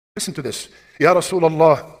Listen to this. Ya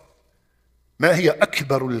Rasulullah, ما هي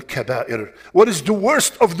أكبر الكبائر? What is the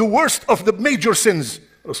worst of the major sins?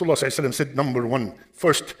 Rasulullah said, number one,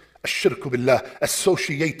 first, الشرك بالله,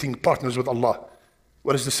 associating partners with Allah.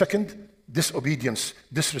 What is the second? Disobedience,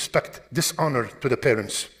 disrespect, dishonor to the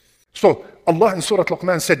parents. So Allah in Surah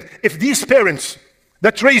Luqman said, if these parents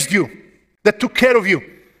that raised you, that took care of you,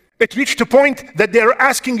 it reached a point that they are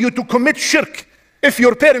asking you to commit shirk. If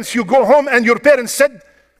your parents, you go home and your parents said,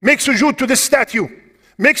 make sujood to this statue,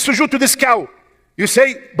 make sujood to this cow. You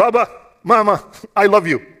say, Baba, Mama, I love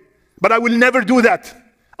you, but I will never do that.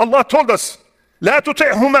 Allah told us, لا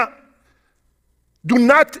تطعهما. Do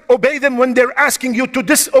not obey them when they're asking you to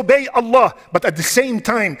disobey Allah. But at the same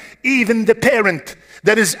time, even the parent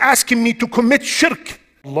that is asking me to commit shirk,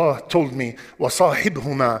 Allah told me,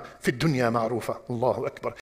 وَصَاحِبْهُمَا فِي الدُّنْيَا مَعْرُوفًا. Allahu Akbar.